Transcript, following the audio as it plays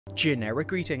Generic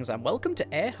greetings and welcome to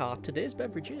Airheart. Today's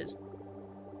beverage is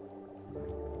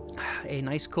a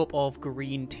nice cup of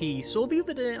green tea. So the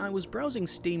other day I was browsing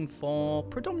Steam for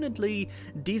predominantly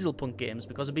Dieselpunk games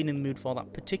because I've been in the mood for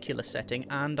that particular setting,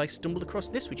 and I stumbled across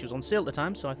this, which was on sale at the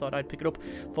time, so I thought I'd pick it up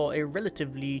for a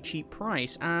relatively cheap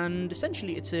price. And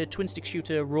essentially it's a twin-stick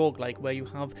shooter roguelike where you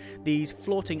have these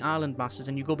floating island masses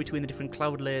and you go between the different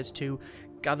cloud layers to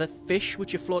gather fish,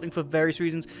 which are floating for various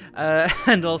reasons,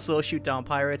 and also shoot down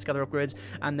pirates, gather upgrades,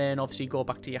 and then obviously go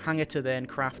back to your hangar to then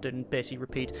craft and basically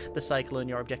repeat the cycle, and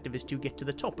your objective is to get to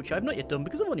the top, which I've not yet done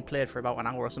because I've only played for about an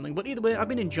hour or something. But either way, I've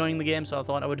been enjoying the game, so I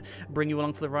thought I would bring you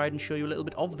along for the ride and show you a little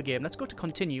bit of the game. Let's go to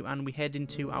continue, and we head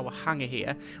into our hangar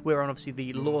here. We're on obviously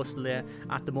the lowest layer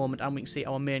at the moment, and we can see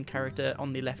our main character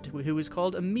on the left, who is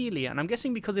called Amelia, and I'm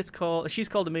guessing because she's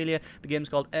called Amelia, the game's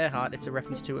called Airheart, it's a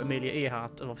reference to Amelia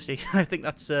Earhart, obviously. I think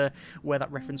that's where that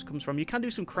reference comes from. You can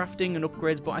do some crafting and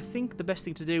upgrades, but I think the best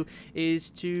thing to do is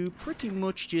to pretty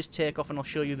much just take off, and I'll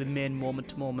show you the main moment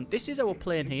to moment. This is our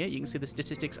plane here. You can see the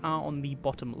statistics are on the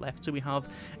bottom left. So we have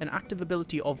an active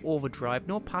ability of overdrive,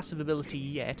 no passive ability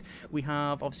yet. We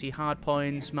have obviously hard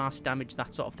points, mass damage,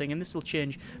 that sort of thing, and this will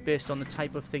change based on the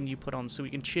type of thing you put on. So we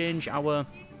can change our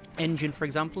engine, for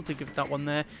example, to give that one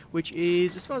there, which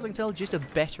is, as far as I can tell, just a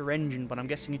better engine, but I'm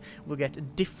guessing we'll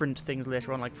get different things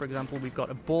later on. Like, for example, we've got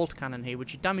a bolt cannon here,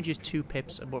 which damages 2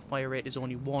 pips, but fire rate is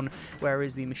only 1,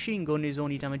 whereas the machine gun is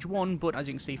only damage 1, but as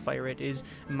you can see, fire rate is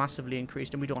massively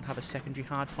increased, and we don't have a secondary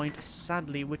hard point,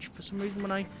 sadly, which for some reason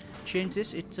when I change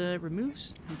this, it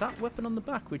removes that weapon on the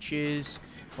back, which is,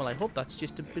 well, I hope that's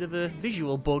just a bit of a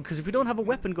visual bug, because if we don't have a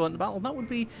weapon going to battle, that would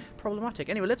be problematic.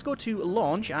 Anyway, let's go to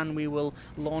launch, and we will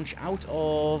launch out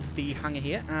of the hangar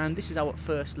here, and this is our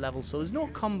first level, so there's no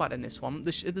combat in this one.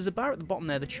 There's a bar at the bottom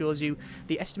there that shows you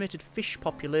the estimated fish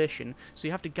population, so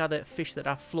you have to gather fish that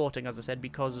are floating, as I said,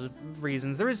 because of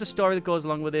reasons. There is a story that goes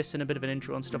along with this and a bit of an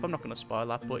intro and stuff. I'm not going to spoil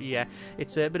that, but yeah,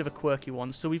 it's a bit of a quirky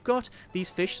one. So we've got these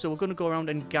fish, so we're going to go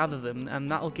around and gather them,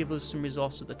 and that'll give us some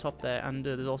resources at the top there, and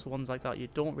there's also ones like that you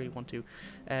don't really want to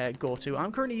go to.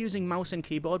 I'm currently using mouse and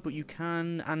keyboard, but you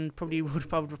can, and would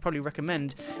probably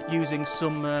recommend using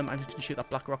some I'm just going to shoot that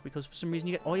black rock because for some reason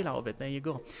you get oil out of it. There you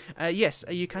go. Yes,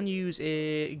 you can use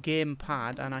a game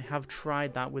pad, and I have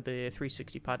tried that with a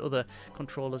 360 pad. Other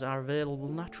controllers are available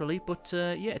naturally, but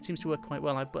yeah, it seems to work quite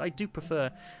well. But I do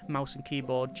prefer mouse and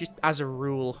keyboard, just as a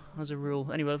rule.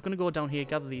 Anyway, I'm going to go down here,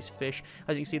 gather these fish.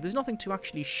 As you can see, there's nothing to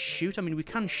actually shoot. I mean, we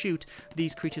can shoot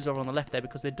these creatures over on the left there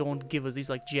because they don't give us these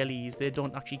like jellies. They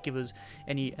don't actually give us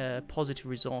any positive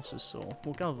resources. So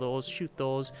we'll gather those, shoot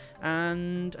those,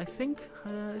 and I think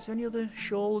is there any other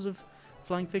shoals of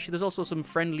flying fish? There's also some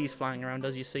friendlies flying around,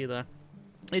 as you see there.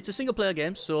 It's a single player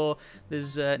game, so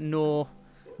there's no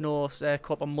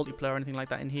co-op or multiplayer or anything like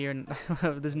that in here, and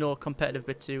there's no competitive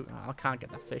bit too. Oh, I can't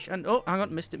get that fish, and oh, hang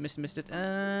on, missed it,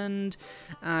 and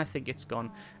I think it's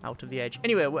gone out of the edge.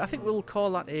 Anyway, I think we'll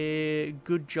call that a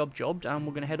good jobbed, and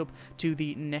we're going to head up to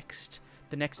the next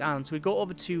island. So we go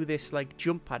over to this like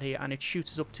jump pad here, and it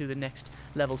shoots us up to the next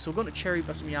level. So we're going to Cherry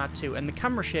Blossom Yard 2, and the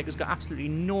camera shake has got absolutely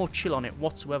no chill on it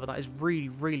whatsoever. That is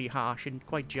really harsh and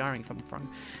quite jarring, if I'm frank.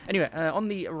 Anyway, on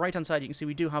the right hand side you can see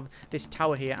we do have this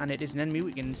tower here, and it is an enemy.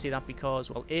 We can see that because,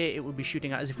 well, A, it would be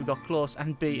shooting at us if we got close,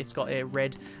 and B, it's got a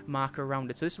red marker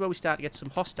around it. So this is where we start to get some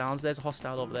hostiles. There's a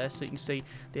hostile over there, so you can see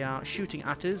they are shooting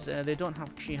at us. They don't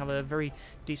actually have a very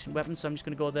decent weapon, so I'm just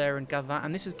going to go there and gather that.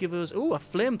 And this is give us, oh, a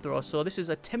flamethrower. So this is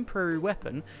a temporary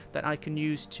weapon that I can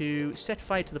use to set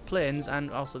fire to the planes, and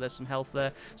also there's some health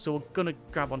there, so we're gonna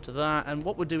grab onto that. And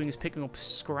what we're doing is picking up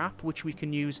scrap, which we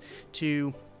can use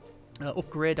to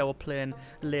upgrade our plane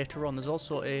later on. There's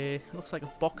also looks like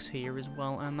a box here as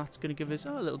well, and that's going to give us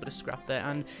a little bit of scrap there,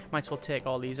 and might as well take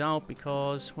all these out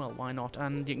because, well, why not?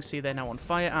 And you can see they're now on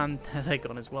fire, and they're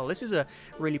gone as well. This is a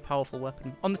really powerful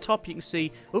weapon. On the top you can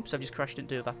see, oops, I've just crashed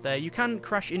into that there. You can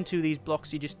crash into these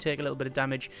blocks, you just take a little bit of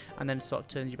damage, and then it sort of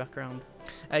turns you back around.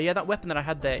 Yeah, that weapon that I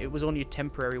had there, it was only a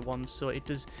temporary one, so it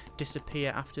does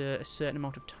disappear after a certain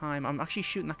amount of time. I'm actually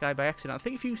shooting that guy by accident. I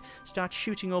think if you start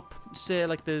shooting up, say,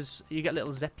 like you get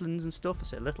little zeppelins and stuff. I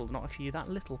say little, not actually that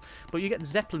little, but you get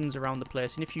zeppelins around the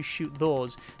place, and if you shoot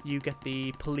those, you get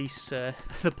the police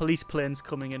planes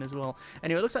coming in as well.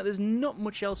 Anyway, it looks like there's not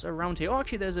much else around here. Oh,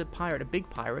 actually, there's a pirate, a big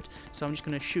pirate, so I'm just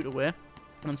going to shoot away.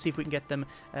 and see if we can get them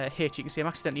hit. You can see I'm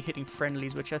accidentally hitting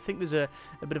friendlies, which I think there's a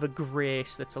bit of a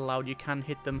grace that's allowed. You can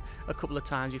hit them a couple of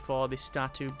times before they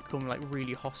start to become like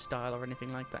really hostile or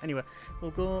anything like that. Anyway,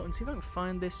 we'll go and see if I can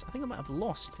find this. I think I might have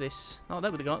lost this. Oh,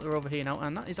 there we go. They're over here now,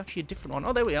 and that is actually a different one.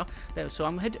 Oh, there we are. There. So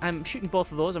I'm shooting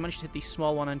both of those. I managed to hit the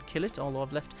small one and kill it, although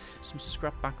I've left some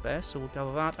scrap back there. So we'll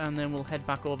gather that, and then we'll head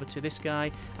back over to this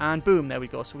guy, and boom, there we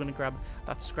go. So we're going to grab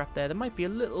that scrap there. There might be a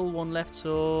little one left,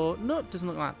 so no, it doesn't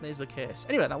look like that is the case.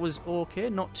 Anyway, that was okay,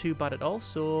 not too bad at all,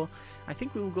 so I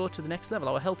think we will go to the next level.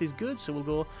 Our health is good, so we'll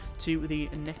go to the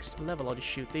next level. I'll just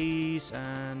shoot these,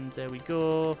 and there we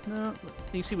go. No, you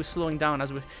can see we're slowing down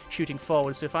as we're shooting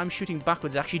forward, so if I'm shooting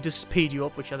backwards, it actually does speed you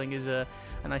up, which I think is a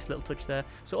nice little touch there.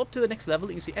 So up to the next level,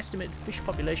 you can see estimated fish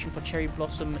population for Cherry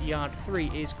Blossom Yard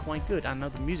 3 is quite good, and now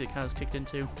the music has kicked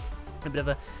into a bit of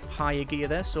a higher gear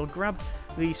there. So grab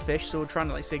these fish. So we're trying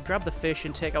to, like say, grab the fish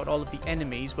and take out all of the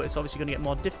enemies, but it's obviously going to get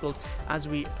more difficult as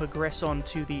we progress on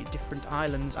to the different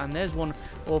islands. And there's one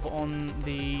over on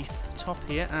the top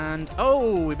here, and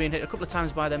oh, we've been hit a couple of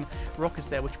times by them rockets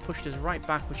there, which pushed us right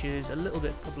back, which is a little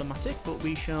bit problematic, but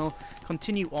we shall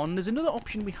continue on. There's another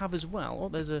option we have as well. Oh,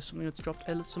 there's something that's dropped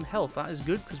some health. That is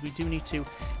good, because we do need to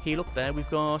heal up there. We've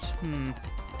got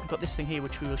this thing here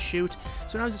which we will shoot.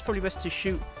 So now it's probably best to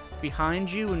shoot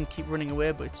behind you and keep running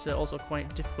away, but it's also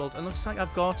quite difficult. And looks like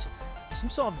I've got some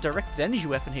sort of directed energy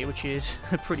weapon here, which is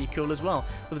pretty cool as well.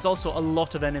 But there's also a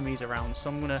lot of enemies around,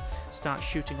 so I'm going to start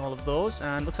shooting all of those.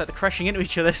 And looks like they're crashing into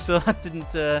each other, so that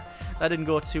didn't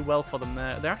go too well for them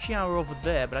there. They actually are over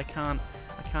there, but I can't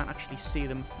actually see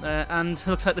them. And it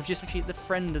looks like they've just actually hit the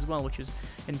friend as well, which is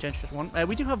an interesting one.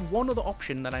 We do have one other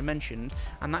option that I mentioned,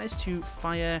 and that is to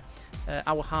fire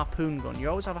our harpoon gun. You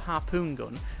always have a harpoon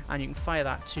gun, and you can fire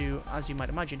that to, as you might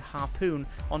imagine, harpoon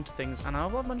onto things. And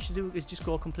all I've managed to do is just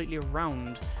go completely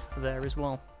around there as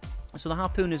well. So the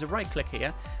harpoon is a right click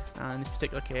here, in this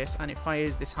particular case, and it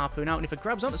fires this harpoon out, and if it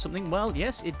grabs onto something, well,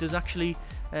 yes, it does actually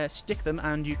stick them,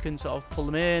 and you can sort of pull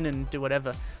them in and do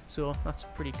whatever. So that's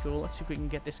pretty cool. Let's see if we can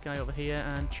get this guy over here,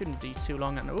 and shouldn't be too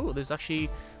long. And oh, there's actually,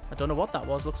 I don't know what that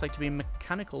was. Looks like to be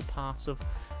mechanical parts of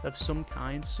some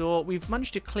kind. So we've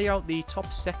managed to clear out the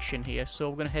top section here. So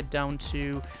we're going to head down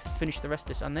to finish the rest of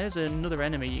this. And there's another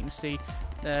enemy. You can see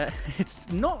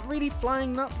it's not really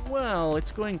flying that well.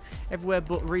 It's going everywhere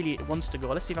but really it wants to go.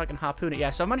 Let's see if I can harpoon it.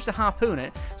 Yeah, so I managed to harpoon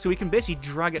it. So we can basically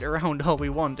drag it around all we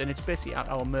want. And it's basically at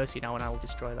our mercy now. And I'll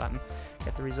destroy that and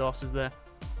get the resources there.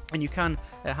 And you can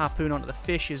harpoon onto the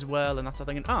fish as well. And that's what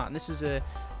I'm thinking. And this is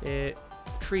a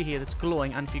tree here that's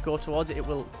glowing, and if you go towards it, it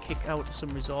will kick out some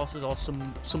resources or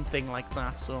something like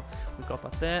that. So we've got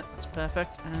that there. That's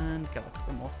perfect. And got a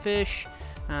couple more fish.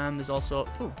 And there's also,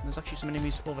 oh, there's actually some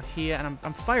enemies over here, and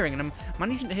I'm firing, and I'm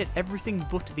managing to hit everything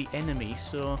but the enemy.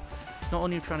 So not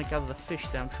only am I trying to gather the fish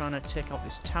there, I'm trying to take out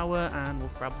this tower, and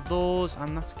we'll grab those,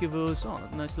 and that's give us a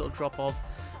nice little drop of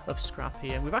scrap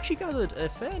here. We've actually gathered a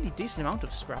fairly decent amount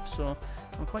of scrap, so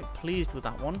I'm quite pleased with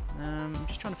that one. I'm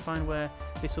just trying to find where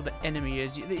this other enemy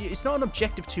is. It's not an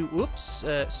objective to,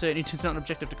 certainly it's not an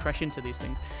objective to crash into these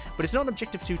things, but it's not an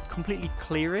objective to completely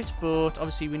clear it, but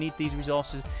obviously we need these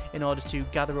resources in order to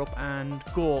gather up and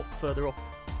go further up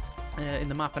in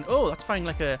the map. And oh, that's firing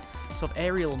like a sort of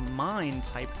aerial mine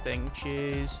type thing, which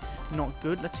is not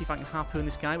good. Let's see if I can harpoon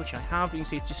this guy, which I have. You can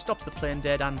see it just stops the plane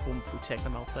dead, and boom, we take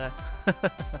them out there.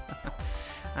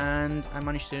 And I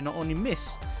managed to not only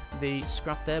miss the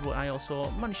scrap there, but I also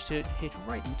managed to hit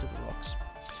right into the rocks.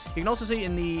 You can also see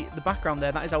in the background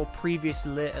there, that is our previous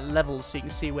levels, so you can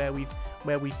see where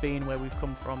we've been, where we've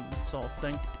come from, that sort of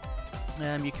thing.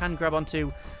 You can grab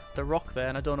onto the rock there,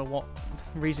 and I don't know what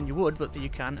reason you would, but you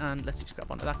can. And let's just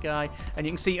grab onto that guy, and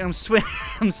you can see I'm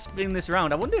spinning this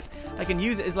around. I wonder if I can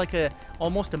use it as like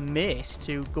almost a mace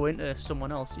to go into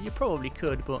someone else. You probably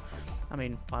could, but I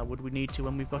mean, why would we need to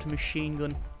when we've got a machine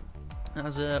gun?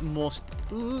 As most,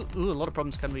 a lot of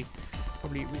problems can be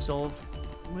probably resolved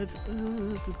with.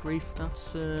 Good grief, that's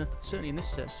certainly in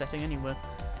this setting anyway.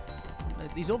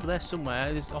 He's over there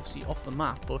somewhere. He's obviously off the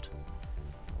map, but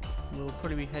we'll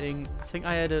probably be heading. I think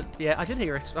I had I did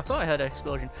hear. I thought I heard an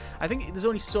explosion. I think there's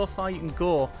only so far you can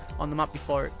go on the map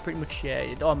before it pretty much,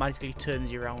 it automatically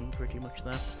turns you around pretty much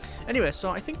there. Anyway, so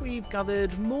I think we've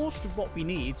gathered most of what we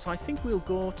need. So I think we'll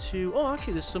go to. Oh,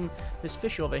 actually, there's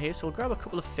fish over here. So we'll grab a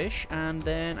couple of fish, and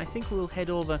then I think we'll head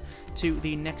over to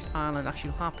the next island. Actually,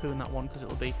 we'll harpoon that one because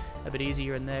it'll be a bit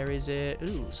easier. And there is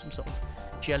some sort of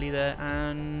jelly there,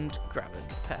 and grab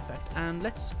it. Perfect. And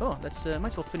let's might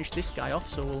as well finish this guy off.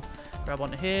 So we'll grab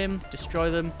onto him,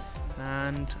 destroy them,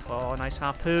 and nice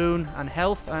harpoon and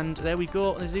health, and there we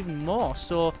go. There's even more.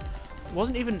 So I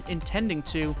wasn't even intending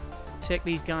to take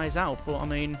these guys out, but I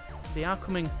mean, they are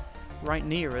coming right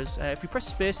near us. If we press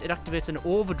space, it activates an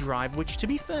overdrive, which, to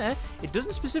be fair, it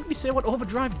doesn't specifically say what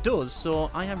overdrive does,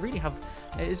 so I really have...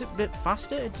 is it a bit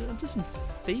faster? It doesn't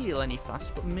feel any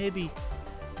faster, but maybe...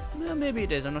 well, maybe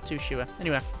it is, I'm not too sure.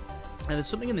 Anyway, there's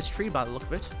something in this tree by the look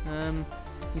of it.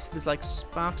 You see there's like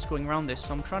sparks going around this,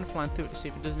 so I'm trying to fly through it to see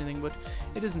if it does anything, but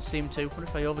it doesn't seem to. What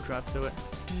if I overdrive through it?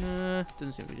 Nah, it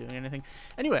doesn't seem to be doing anything.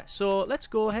 Anyway, so let's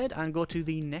go ahead and go to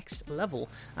the next level,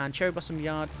 and Cherry Blossom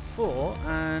Yard 4,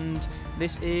 and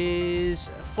this is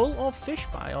full of fish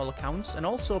by all accounts, and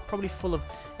also probably full of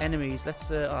enemies. That's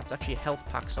that's actually a health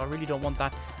pack, so I really don't want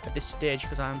that at this stage,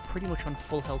 because I'm pretty much on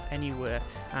full health anywhere,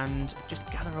 and just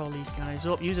gather all these guys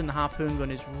up. Using the harpoon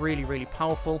gun is really, really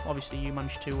powerful. Obviously, you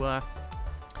managed to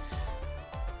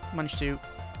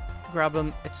grab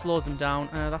them. It slows them down.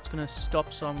 That's going to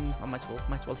stop some. I might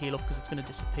as well heal up because it's going to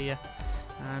disappear.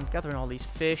 And gathering all these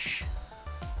fish.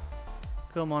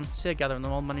 Come on, say gathering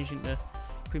them all, managing to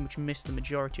pretty much miss the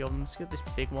majority of them. Let's get this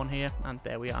big one here, and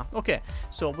there we are. Okay,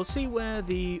 so we'll see where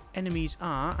the enemies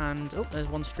are, and oh, there's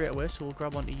one straight away, so we'll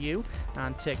grab onto you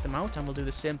and take them out, and we'll do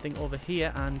the same thing over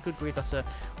here. And good grief, that's a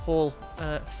whole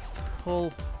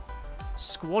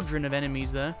squadron of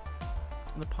enemies there.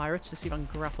 The pirates. Let's see if I can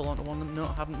grapple onto one of them. No,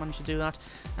 I haven't managed to do that.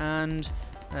 And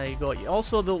there you go.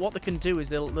 Also, what they can do is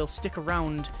they'll stick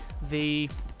around the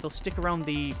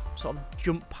sort of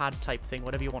jump pad type thing,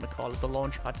 whatever you want to call it, the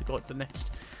launch pad to go to the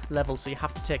next level. So you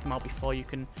have to take them out before you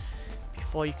can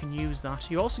use that.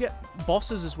 You also get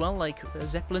bosses as well, like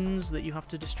zeppelins that you have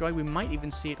to destroy. We might even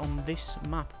see it on this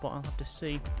map, but I'll have to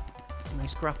see.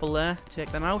 Nice grapple there.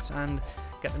 Take them out and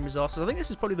get them resources. I think this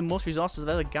is probably the most resources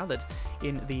I've ever gathered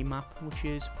in the map, which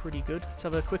is pretty good. Let's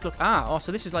have a quick look.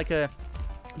 So this is like a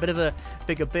bit of a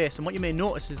bigger base, and what you may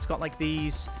notice is it's got like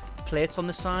these plates on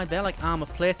the side. They're like armor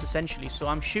plates essentially, so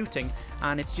I'm shooting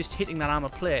and it's just hitting that armor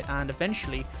plate, and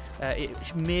eventually I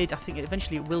think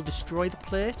eventually it will destroy the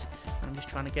plate. I'm just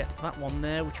trying to get that one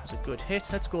there, which was a good hit.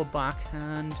 Let's go back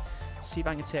and see if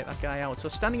I can take that guy out. So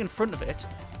standing in front of it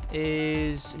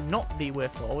is not the way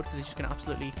forward, because it's just going to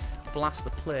absolutely blast the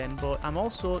plane, but I'm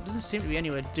also, it doesn't seem to be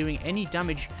anywhere doing any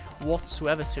damage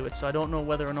whatsoever to it, so I don't know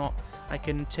whether or not I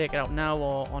can take it out now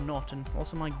or not. And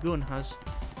also my gun has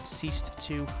ceased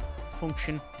to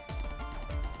function.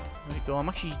 There we go. I'm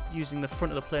actually using the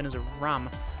front of the plane as a ram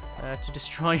to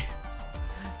destroy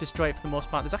it for the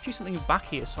most part. There's actually something back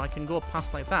here, so I can go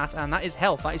past like that, and that is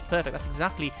health. That is perfect. That's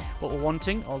exactly what we're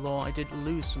wanting, although I did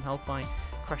lose some health by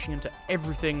crashing into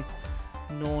everything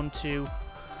known to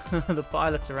the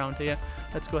pilots around here.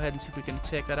 Let's go ahead and see if we can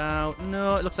take that out.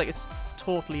 No, it looks like it's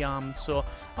totally armed, so...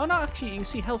 oh no, actually, you can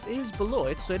see health is below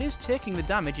it, so it is taking the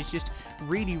damage. It's just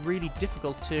really, really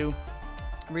difficult to...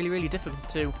 really difficult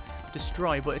to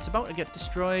destroy, but it's about to get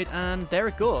destroyed, and there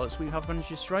it goes. We have managed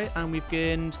to destroy it, and we've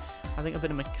gained, I think, a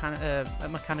bit of a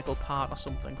mechanical part or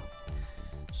something.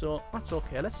 So, that's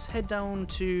okay. Let's head down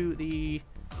to the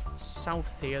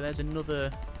south here. There's another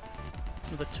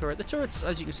turret. The turrets,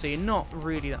 as you can see, are not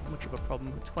really that much of a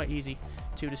problem. It's quite easy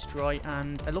to destroy,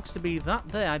 and it looks to be that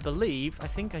there, I believe. I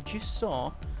think I just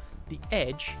saw the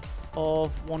edge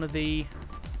of one of the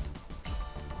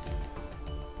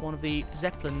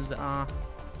zeppelins that are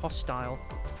hostile.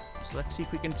 So let's see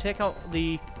if we can take out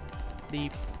the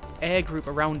air group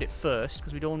around it first,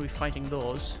 because we don't want to be fighting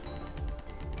those.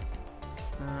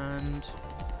 And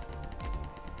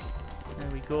there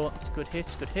we go. That's good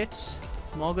hits, good hits.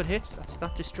 More good hits. That's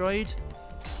that destroyed.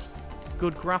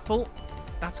 Good grapple.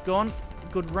 That's gone.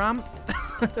 Good ram.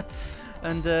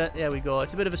 And there we go.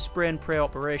 It's a bit of a spray and pray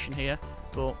operation here,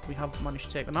 but we have managed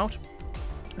to take them out.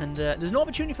 And there's no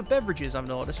opportunity for beverages, I've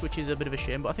noticed, which is a bit of a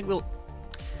shame, but I think we'll...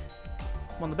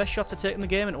 one of the best shots I take in the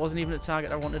game, and it wasn't even a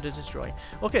target I wanted to destroy.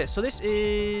 Okay, so this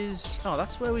is... oh,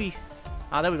 that's where we...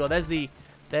 there we go. There's the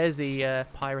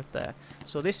pirate there.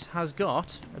 So this has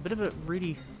got a bit of a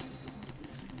really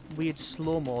weird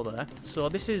slow-mo there. So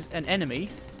this is an enemy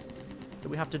that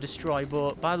we have to destroy,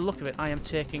 but by the look of it, I am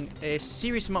taking a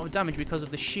serious amount of damage because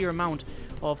of the sheer amount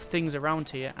of things around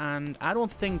here, and I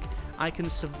don't think I can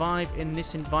survive in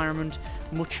this environment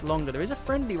much longer. There is a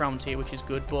friendly around here, which is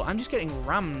good, but I'm just getting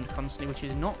rammed constantly, which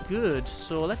is not good.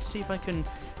 So let's see if I can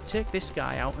take this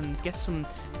guy out and get some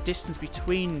distance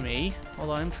between me,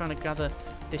 although I'm trying to gather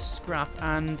this scrap,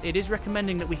 and it is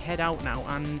recommending that we head out now,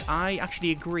 and I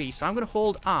actually agree. So I'm going to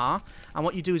hold R, and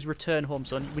what you do is return home.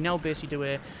 So we now basically do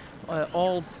a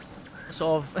all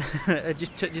sort of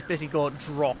just basically go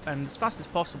drop and as fast as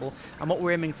possible, and what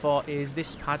we're aiming for is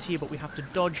this pad here, but we have to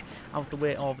dodge out the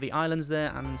way of the islands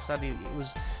there, and sadly it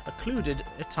was occluded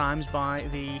at times by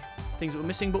the things that were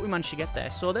missing, but we managed to get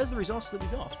there. So there's the resources that we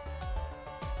got.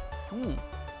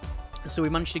 So we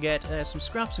managed to get some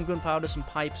scraps, some gunpowder, some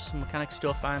pipes, some mechanic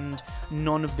stuff, and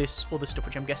none of this other stuff,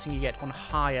 which I'm guessing you get on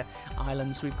higher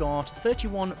islands. We've got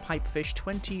 31 pipefish,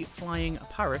 20 flying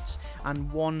parrots,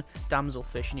 and 1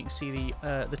 damselfish, and you can see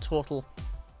the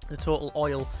total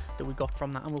oil that we got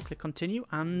from that, and we'll click continue,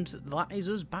 and that is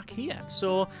us back here.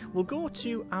 So we'll go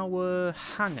to our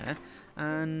hangar,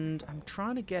 and I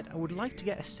would like to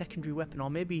get a secondary weapon, or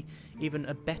maybe even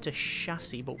a better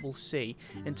chassis, but we'll see.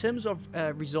 In terms of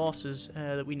resources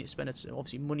that we need to spend, it's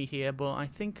obviously money here, but I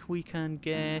think we can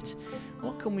get,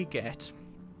 what can we get?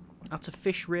 That's a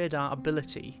fish radar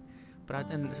ability,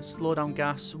 and slow down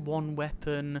gas, 1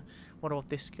 weapon. What about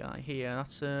this guy here?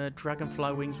 That's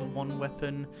dragonfly wings with 1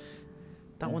 weapon.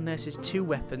 That one there says 2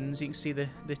 weapons. You can see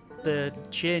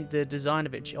the design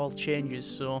of it all changes,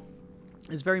 so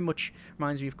it's very much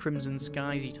reminds me of Crimson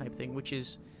Skiesy type thing, which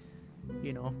is,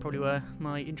 you know, probably where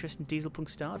my interest in Dieselpunk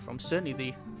started from. Certainly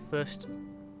the first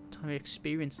time I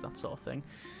experienced that sort of thing.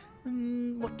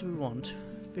 What do we want?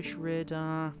 Fish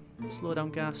radar, slow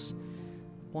down gas,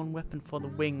 1 weapon for the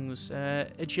wings.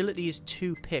 Agility is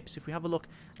 2 pips. If we have a look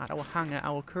at our hangar,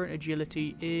 our current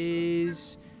agility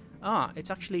is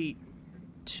it's actually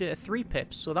 3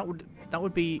 pips. So that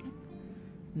would be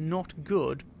not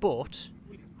good, but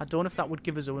I don't know if that would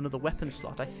give us another weapon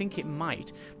slot. I think it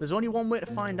might. There's only one way to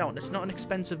find out, and it's not an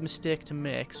expensive mistake to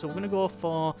make. So we're going to go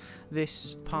for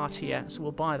this part here. So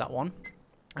we'll buy that one.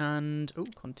 And,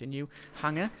 continue,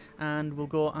 hangar. And we'll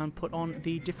go and put on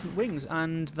the different wings.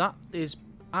 And that is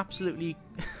absolutely...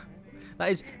 that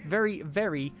is very,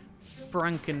 very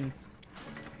Franken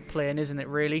plain, isn't it,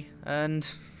 really? And,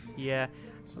 yeah,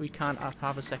 we can't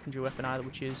have a secondary weapon either,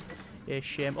 which is a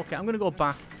shame. Okay, I'm going to go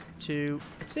back to...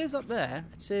 It says that there.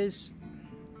 It says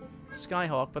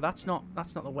Skyhawk, but that's not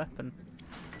the weapon.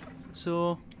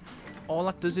 So all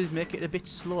that does is make it a bit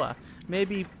slower.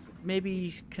 Maybe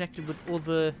connected with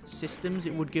other systems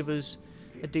it would give us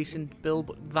a decent build,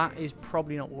 but that is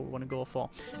probably not what we want to go for.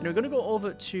 And we're going to go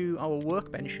over to our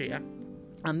workbench here.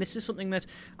 And this is something that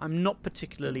I'm not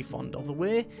particularly fond of. The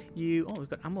way you... Oh, we've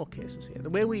got ammo cases here. The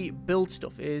way we build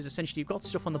stuff is essentially you've got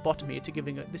stuff on the bottom here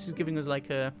this is giving us like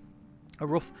a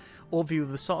rough overview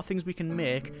of the sort of things we can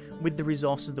make with the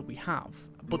resources that we have.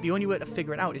 But the only way to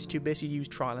figure it out is to basically use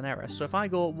trial and error. So if I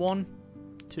go 1,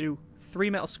 2, 3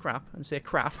 metal scrap and say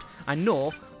craft, I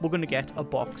know we're going to get a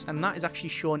box, and that is actually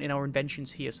shown in our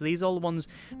inventions here. So these are all the ones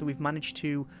that we've managed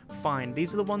to find.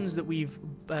 These are the ones that we've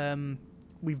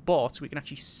bought, so we can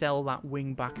actually sell that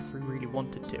wing back if we really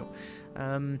wanted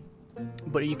to.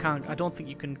 But you can't. I don't think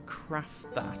you can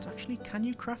craft that. Actually, can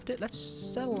you craft it? Let's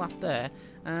sell that there.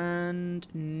 And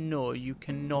no, you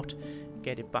cannot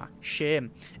get it back.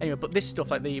 Shame. Anyway, but this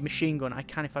stuff like the machine gun, I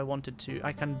can if I wanted to.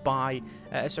 I can buy.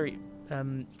 I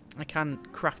can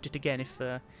craft it again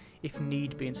if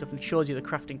need be and stuff, and it shows you the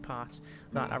crafting parts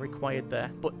that are required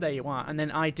there. But there you are. And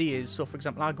then ideas. So for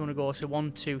example, I'm going to go to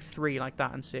 1, 2, 3 like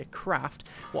that and say craft.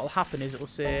 What will happen is it will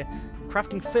say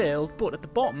crafting failed, but at the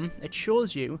bottom it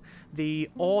shows you the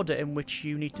order in which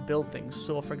you need to build things.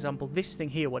 So for example, this thing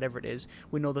here, whatever it is,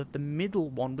 we know that the middle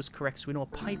one was correct, so we know a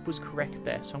pipe was correct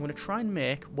there. So I'm going to try and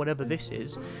make whatever this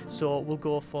is. So we'll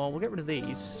get rid of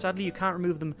these. Sadly, you can't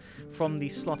remove them from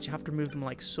these slots. You have to remove them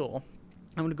like so.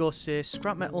 I'm going to go say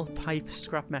scrap metal, pipe,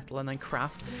 scrap metal, and then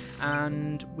craft.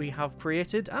 And we have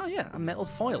created, a metal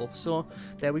foil. So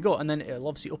there we go. And then it'll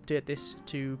obviously update this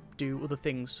to do other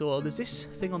things. So there's this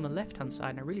thing on the left-hand side,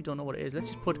 and I really don't know what it is.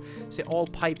 Let's just put, say, all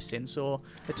pipes in. So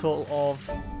a total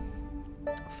of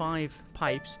 5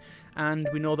 pipes. And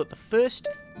we know that the first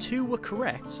 2 were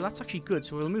correct. So that's actually good.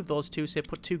 So we'll remove those 2. Say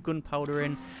put 2 gunpowder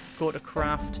in, go to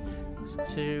craft, so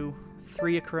 2...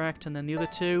 3 are correct, and then the other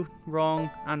 2 wrong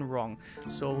and wrong.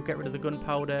 So we'll get rid of the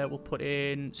gunpowder. We'll put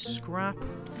in scrap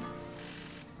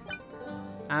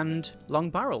and long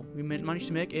barrel. We managed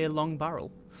to make a long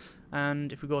barrel.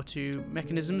 And if we go to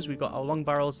mechanisms, we've got our long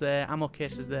barrels there, ammo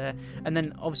cases there, and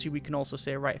then obviously we can also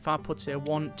say, right, if I put say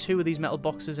 1, 2 of these metal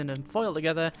boxes in and foil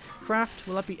together, craft,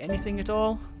 will that be anything at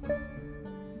all?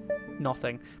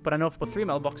 Nothing. But I know if we put 3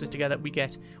 metal boxes together, we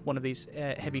get one of these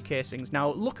heavy casings.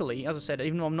 Now, luckily, as I said,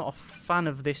 even though I'm not a fan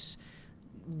of this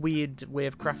weird way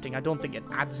of crafting, I don't think it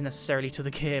adds necessarily to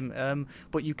the game,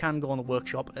 but you can go on the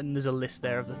workshop, and there's a list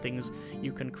there of the things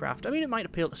you can craft. I mean, it might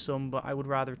appeal to some, but I would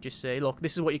rather just say, look,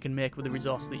 this is what you can make with the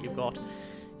resource that you've got.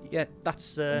 Yeah,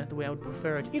 that's the way I would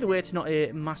prefer it. Either way, it's not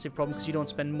a massive problem, because you don't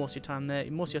spend most of your time there.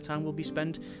 Most of your time will be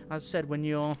spent, as I said, when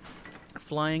you're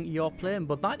flying your plane.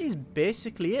 But that is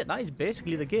basically it. That is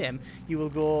basically the game. You will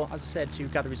go, as I said, to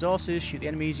gather resources, shoot the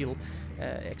enemies, you'll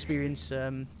experience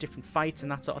different fights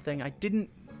and that sort of thing. I didn't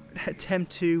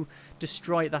attempt to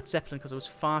destroy that Zeppelin because it was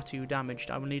far too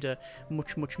damaged. I will need a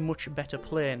much better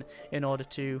plane in order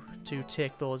to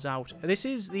take those out. This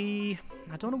is the...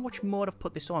 I don't know which mode I've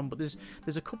put this on, but there's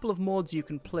a couple of modes you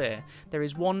can play. There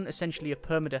is one, essentially a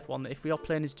permadeath one, that if your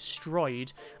plane is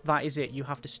destroyed, that is it. You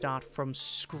have to start from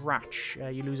scratch.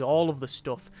 You lose all of the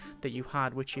stuff that you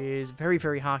had, which is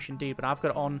very harsh indeed. But I've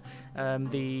got it on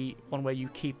the one where you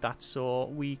keep that, so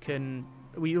we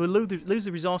will lose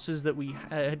the resources that we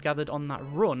had gathered on that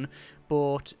run,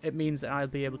 but it means that I'll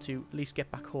be able to at least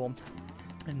get back home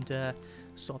and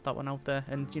sort that one out there,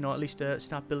 and, you know, at least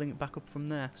start building it back up from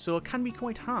there. So it can be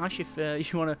quite harsh if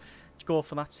you want to go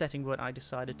for that setting, but I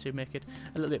decided to make it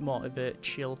a little bit more of a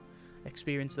chill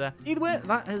experience there. Either way,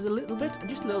 that has just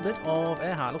a little bit of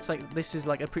Airheart. Looks like this is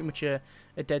like pretty much a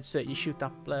dead cert. You shoot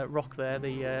that rock there,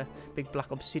 the big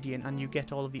black obsidian, and you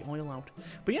get all of the oil out.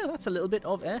 But yeah, that's a little bit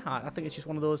of Airheart. I think it's just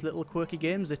one of those little quirky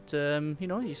games that you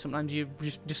know, sometimes you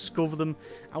just discover them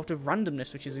out of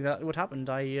randomness, which is exactly what happened.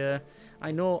 I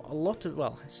know a lot of,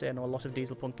 well, I say I know a lot of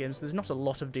Dieselpunk games. There's not a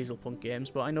lot of Dieselpunk games,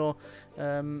 but I know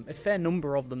a fair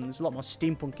number of them. There's a lot more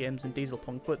steampunk games than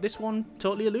Dieselpunk, but this one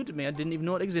totally eluded me. I didn't even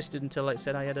know it existed until, like I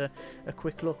said, I had a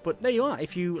quick look. But there you are.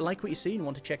 If you like what you see and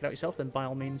want to check it out yourself, then by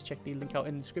all means check the link out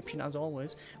in the description as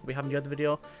always. Hope you have enjoyed the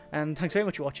video, and thanks very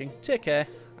much for watching. Take care,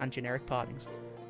 and generic partings.